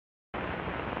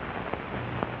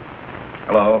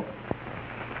Hello.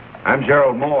 I'm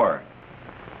Gerald Mohr.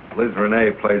 Liz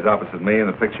Renee plays opposite me in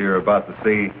the picture you're about to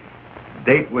see,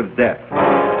 Date with Death,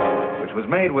 which was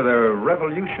made with a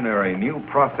revolutionary new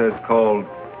process called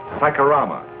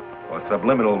psychorama, or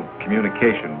subliminal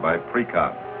communication by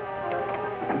precog.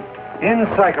 In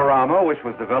psychorama, which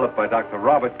was developed by Dr.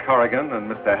 Robert Corrigan and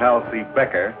Mr. Hal C.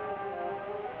 Becker,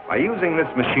 by using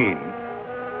this machine,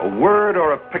 a word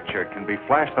or a picture can be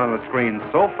flashed on the screen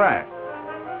so fast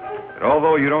that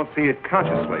although you don't see it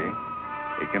consciously,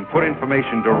 it can put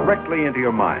information directly into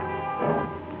your mind.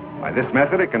 By this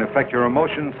method, it can affect your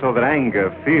emotions so that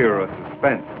anger, fear, or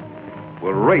suspense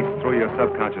will race through your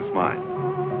subconscious mind.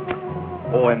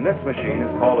 Oh, and this machine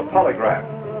is called a polygraph,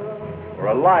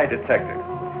 or a lie detector.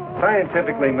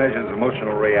 Scientifically measures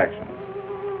emotional reactions,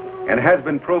 and has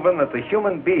been proven that the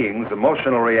human being's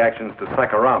emotional reactions to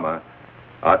psychorama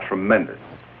are tremendous.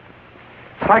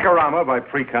 Psychorama by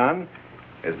Precon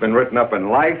has been written up in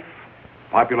Life,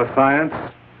 Popular Science,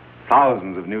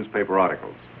 thousands of newspaper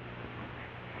articles.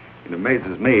 It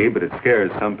amazes me, but it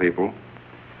scares some people.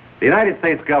 The United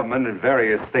States government and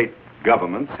various state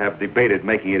governments have debated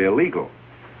making it illegal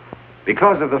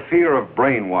because of the fear of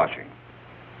brainwashing.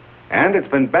 And it's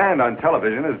been banned on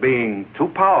television as being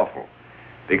too powerful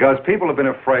because people have been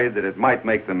afraid that it might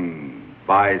make them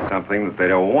buy something that they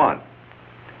don't want.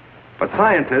 But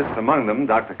scientists, among them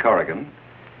Dr. Corrigan,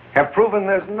 have proven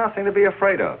there's nothing to be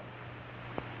afraid of.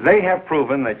 They have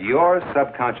proven that your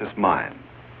subconscious mind,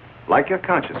 like your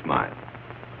conscious mind,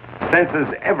 senses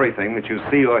everything that you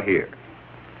see or hear.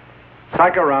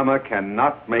 Psychorama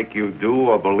cannot make you do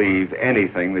or believe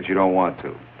anything that you don't want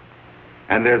to.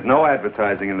 And there's no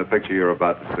advertising in the picture you're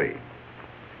about to see.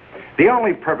 The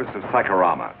only purpose of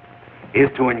psychorama is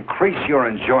to increase your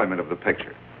enjoyment of the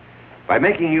picture by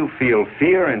making you feel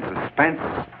fear and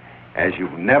suspense as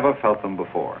you've never felt them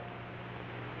before.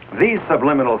 These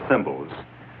subliminal symbols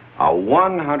are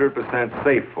 100%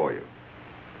 safe for you.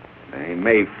 They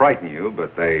may frighten you,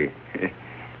 but they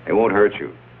won't hurt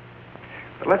you.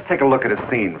 But let's take a look at a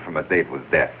scene from A Date with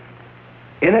Death.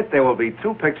 In it, there will be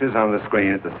two pictures on the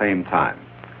screen at the same time.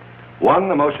 One,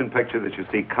 the motion picture that you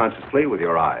see consciously with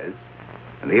your eyes,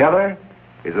 and the other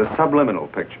is a subliminal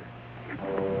picture.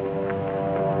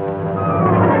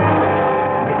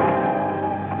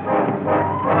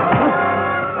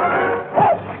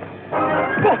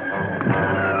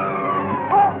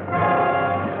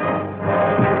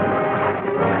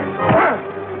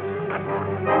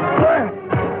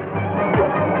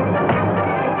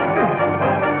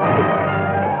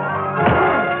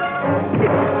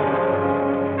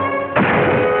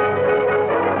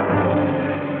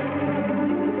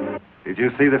 Did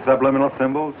you see the subliminal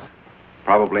symbols?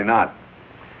 Probably not.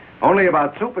 Only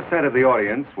about 2% of the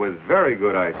audience with very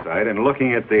good eyesight and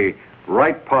looking at the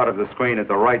right part of the screen at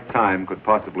the right time could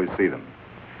possibly see them.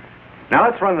 Now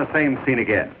let's run the same scene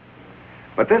again.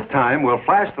 But this time we'll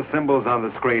flash the symbols on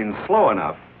the screen slow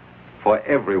enough for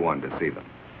everyone to see them.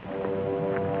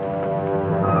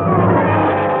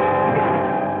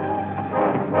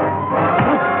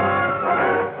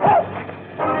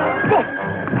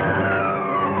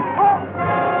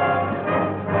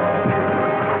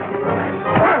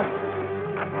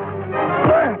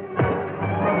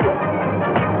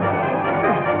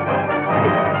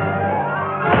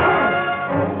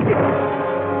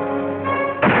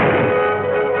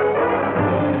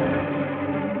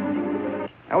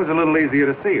 That was a little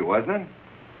easier to see, wasn't it?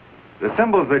 The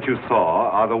symbols that you saw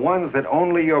are the ones that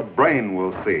only your brain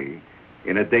will see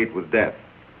in A Date with Death.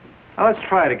 Now let's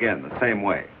try it again the same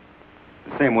way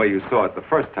you saw it the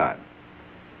first time.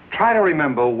 Try to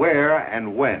remember where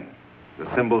and when the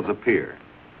symbols appear,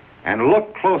 and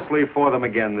look closely for them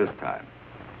again this time.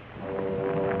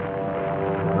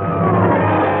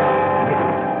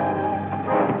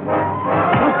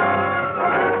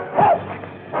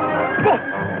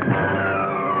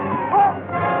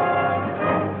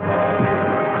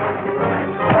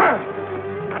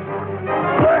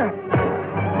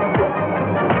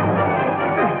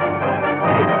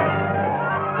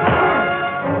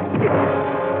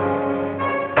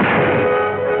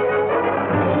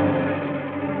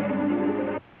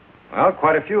 Well,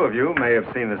 quite a few of you may have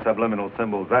seen the subliminal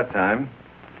symbols that time.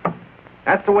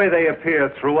 That's the way they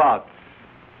appear throughout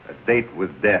A Date with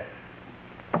Death,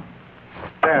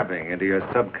 stabbing into your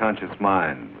subconscious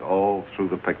mind all through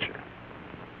the picture.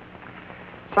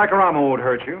 Psychorama won't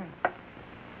hurt you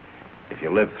if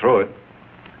you live through it.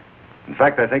 In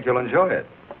fact, I think you'll enjoy it.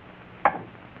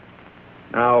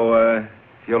 Now,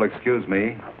 if you'll excuse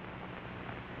me,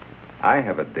 I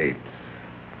have a date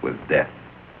with death.